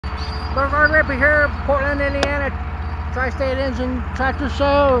Boulevard Rippy here, Portland, Indiana, Tri-State Engine Tractor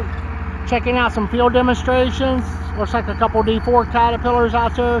Show. Checking out some field demonstrations. Looks like a couple D4 Caterpillars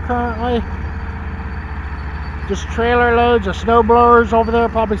out there currently. Just trailer loads of snow blowers over there,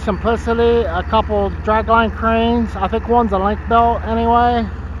 probably Simplicity, a couple dragline cranes. I think one's a link belt anyway.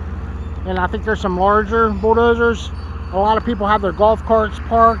 And I think there's some larger bulldozers. A lot of people have their golf carts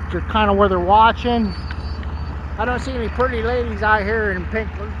parked. They're kind of where they're watching. I don't see any pretty ladies out here in pink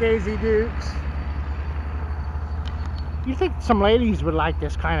Daisy Dukes. You think some ladies would like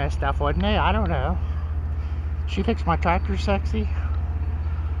this kind of stuff, wouldn't they? I don't know. She thinks my tractor's sexy.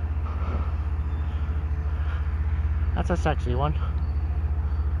 That's a sexy one.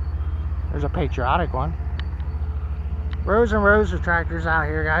 There's a patriotic one. Rows and rows of tractors out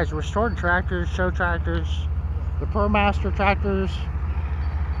here, guys. Restored tractors, show tractors, the ProMaster tractors,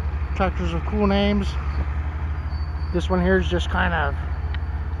 tractors with cool names. This one here is just kind of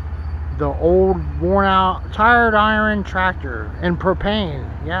the old, worn out, tired iron tractor in propane.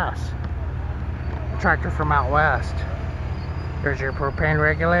 Yes, tractor from out west. There's your propane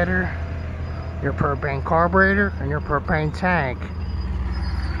regulator, your propane carburetor, and your propane tank.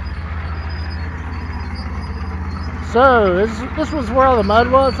 So this was where all the mud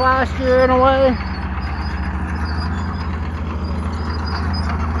was last year in a way.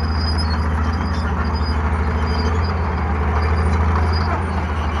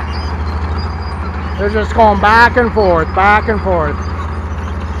 They're just going back and forth, back and forth.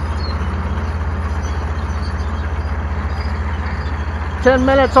 "10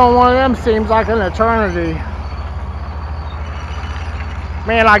 minutes on one of them seems like an eternity."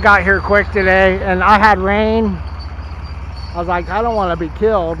 Man, I got here quick today and I had rain. I was like, I don't want to be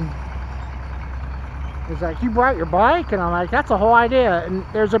killed. He's like, "You brought your bike?" And I'm like, that's the whole idea. And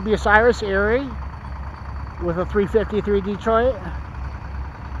there's a Bucyrus Erie with a 353 Detroit.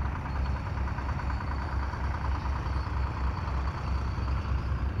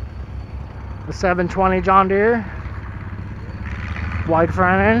 The 720 John Deere, wide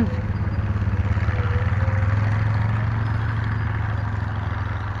front end.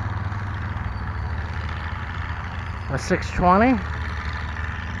 A 620.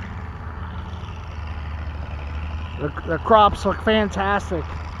 The crops look fantastic.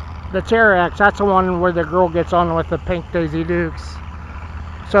 The Terex, that's the one where the girl gets on with the pink Daisy Dukes.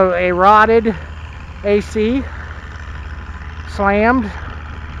 So a rotted AC, slammed,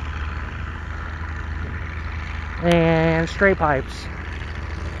 and straight pipes.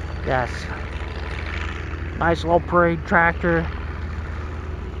 Yes, nice little parade tractor.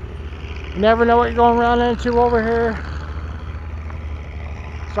 You never know what you're going to run into over here.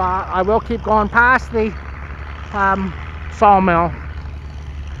 So I will keep going past the sawmill.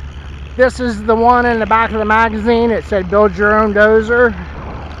 This is the one in the back of the magazine. It said build your own dozer.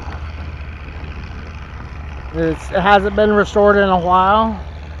 It hasn't been restored in a while.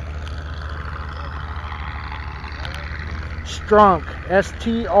 Strunk,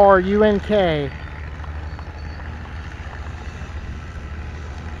 S-T-R-U-N-K,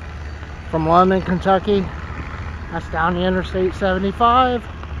 from London, Kentucky. That's down the Interstate 75.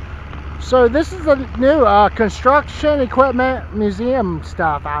 So this is a new construction equipment museum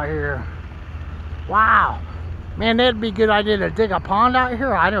stuff out here. Wow, man, that'd be a good idea to dig a pond out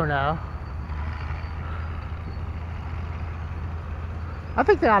here. I don't know. I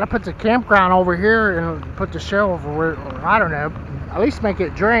think they ought to put the campground over here and put the show over where, or I don't know, at least make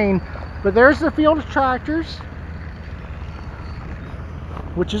it drain. But there's the field of tractors,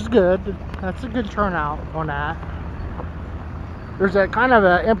 which is good. That's a good turnout on that. There's a kind of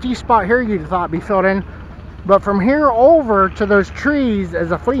an empty spot here you'd thought be filled in, but from here over to those trees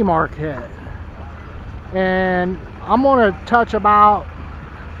is a flea market. And I'm gonna touch about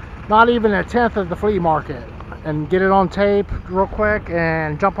not even a tenth of the flea market and get it on tape real quick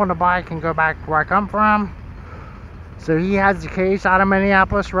and jump on the bike and go back where I come from. So he has the case out of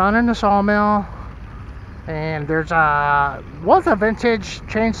Minneapolis running the sawmill, and there's was a vintage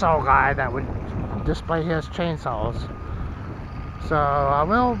chainsaw guy that would display his chainsaws. So I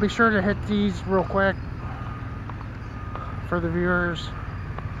will be sure to hit these real quick for the viewers.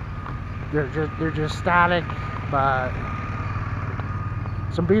 They're just static, but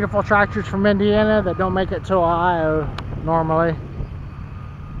some beautiful tractors from Indiana that don't make it to Ohio normally.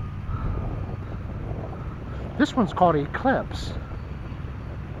 This one's called Eclipse.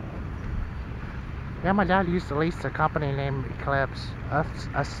 Yeah, my dad used to lease a company named Eclipse.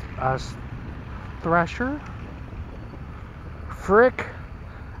 A thresher. Frick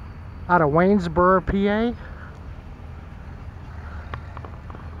out of Waynesboro, PA.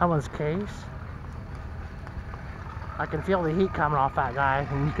 That one's case. I can feel the heat coming off that guy,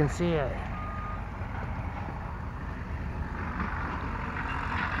 and you can see it.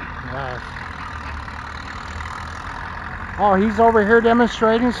 Yes. Oh, he's over here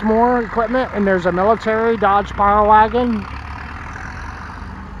demonstrating some more equipment, and there's a military Dodge Power Wagon.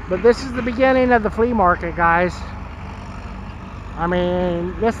 But this is the beginning of the flea market, guys. I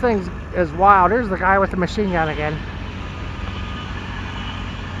mean, this thing is wild. There's the guy with the machine gun again.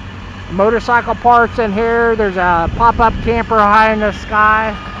 Motorcycle parts in here. There's a pop-up camper high in the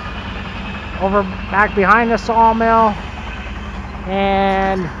sky over back behind the sawmill.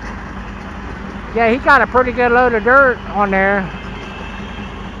 And yeah, he got a pretty good load of dirt on there.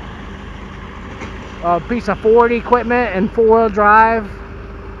 A piece of Ford equipment and four-wheel drive.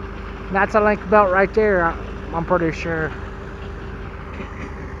 That's a link belt right there, I'm pretty sure.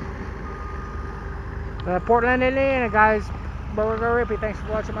 Portland, Indiana, guys. Rippy. Thanks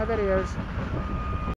for watching my videos.